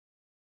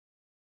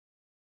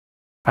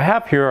I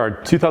have here our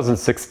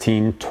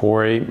 2016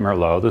 Torre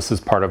Merlot. This is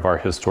part of our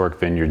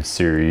Historic Vineyard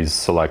Series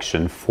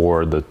selection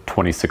for the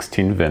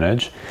 2016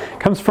 vintage. It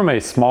comes from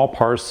a small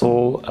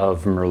parcel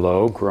of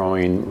Merlot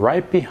growing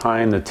right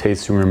behind the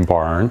tasting room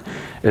barn.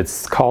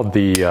 It's called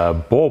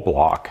the Bull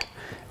Block.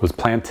 It was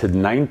planted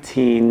in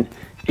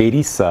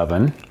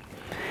 1987,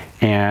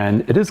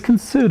 and it is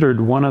considered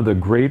one of the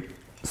great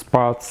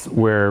spots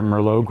where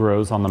Merlot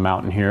grows on the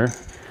mountain here.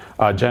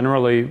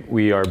 Generally,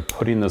 we are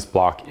putting this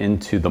block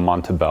into the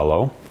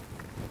Montebello,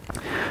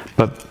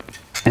 but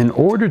in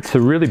order to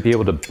really be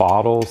able to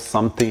bottle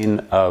something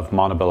of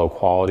Montebello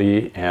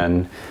quality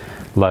and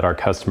let our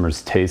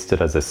customers taste it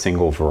as a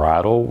single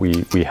varietal,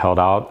 we held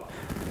out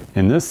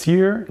in this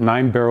year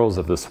 9 barrels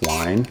of this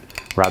wine.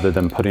 Rather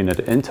than putting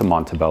it into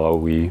Montebello,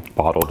 we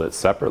bottled it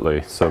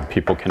separately so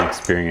people can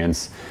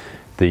experience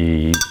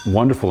the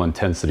wonderful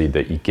intensity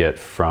that you get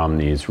from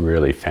these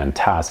really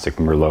fantastic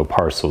Merlot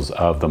parcels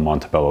of the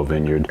Montebello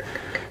vineyard.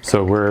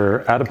 So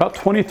we're at about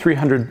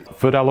 2,300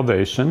 foot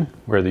elevation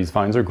where these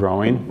vines are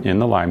growing in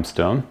the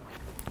limestone.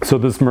 So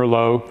this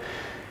Merlot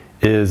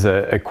is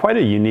quite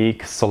a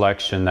unique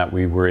selection that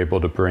we were able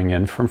to bring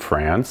in from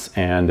France,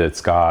 and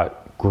it's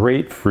got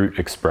great fruit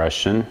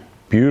expression,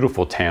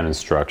 beautiful tannin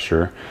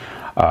structure,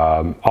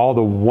 all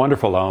the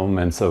wonderful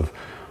elements of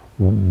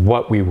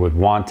what we would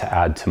want to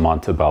add to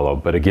Montebello.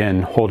 But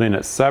again, holding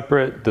it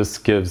separate, this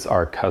gives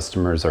our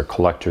customers, our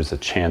collectors, a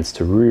chance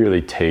to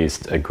really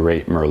taste a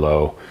great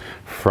Merlot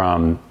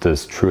from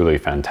this truly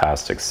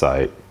fantastic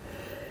site.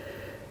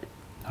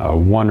 A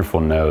wonderful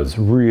nose,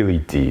 really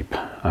deep.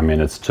 I mean,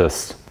 it's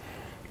just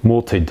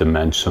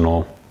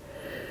multi-dimensional.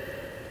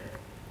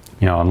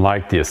 You know,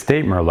 unlike the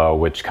estate Merlot,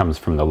 which comes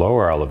from the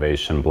lower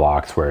elevation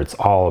blocks where it's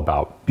all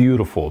about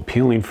beautiful,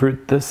 appealing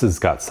fruit, this has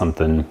got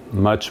something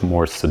much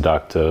more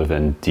seductive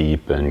and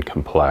deep and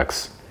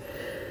complex.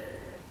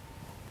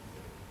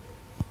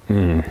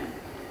 And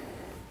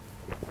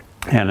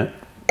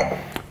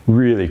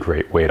really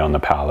great weight on the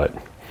palate.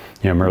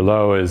 You know,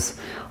 Merlot is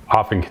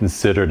often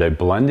considered a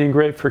blending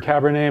grape for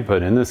Cabernet,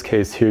 but in this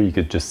case here, you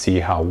could just see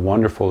how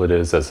wonderful it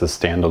is as a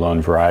standalone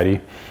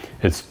variety.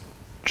 It's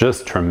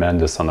just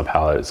tremendous on the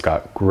palate. It's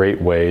got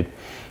great weight,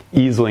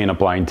 easily in a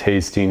blind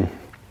tasting.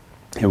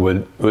 It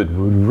would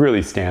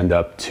really stand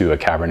up to a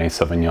Cabernet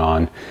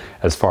Sauvignon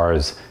as far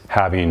as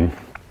having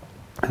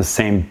the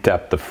same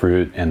depth of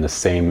fruit and the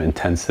same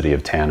intensity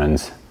of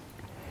tannins.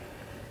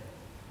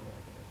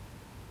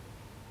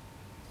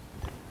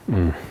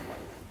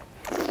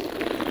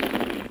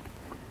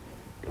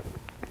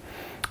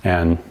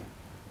 And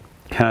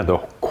kind of the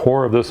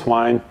core of this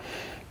wine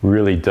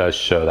really does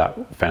show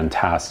that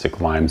fantastic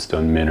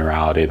limestone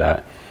minerality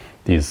that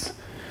these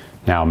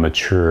now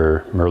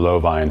mature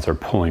Merlot vines are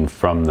pulling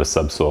from the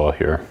subsoil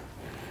here.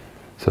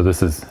 So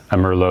this is a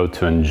Merlot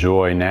to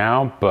enjoy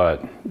now,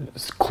 but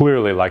it's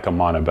clearly like a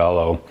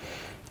Montebello.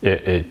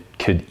 It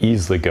could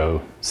easily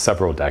go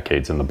several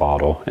decades in the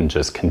bottle and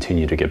just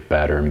continue to get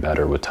better and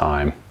better with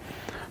time.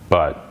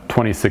 But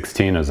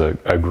 2016 is a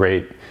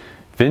great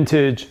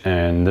vintage,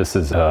 and this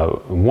is a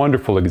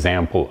wonderful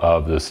example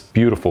of this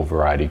beautiful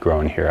variety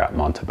grown here at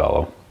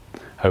Montebello.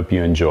 I hope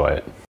you enjoy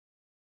it.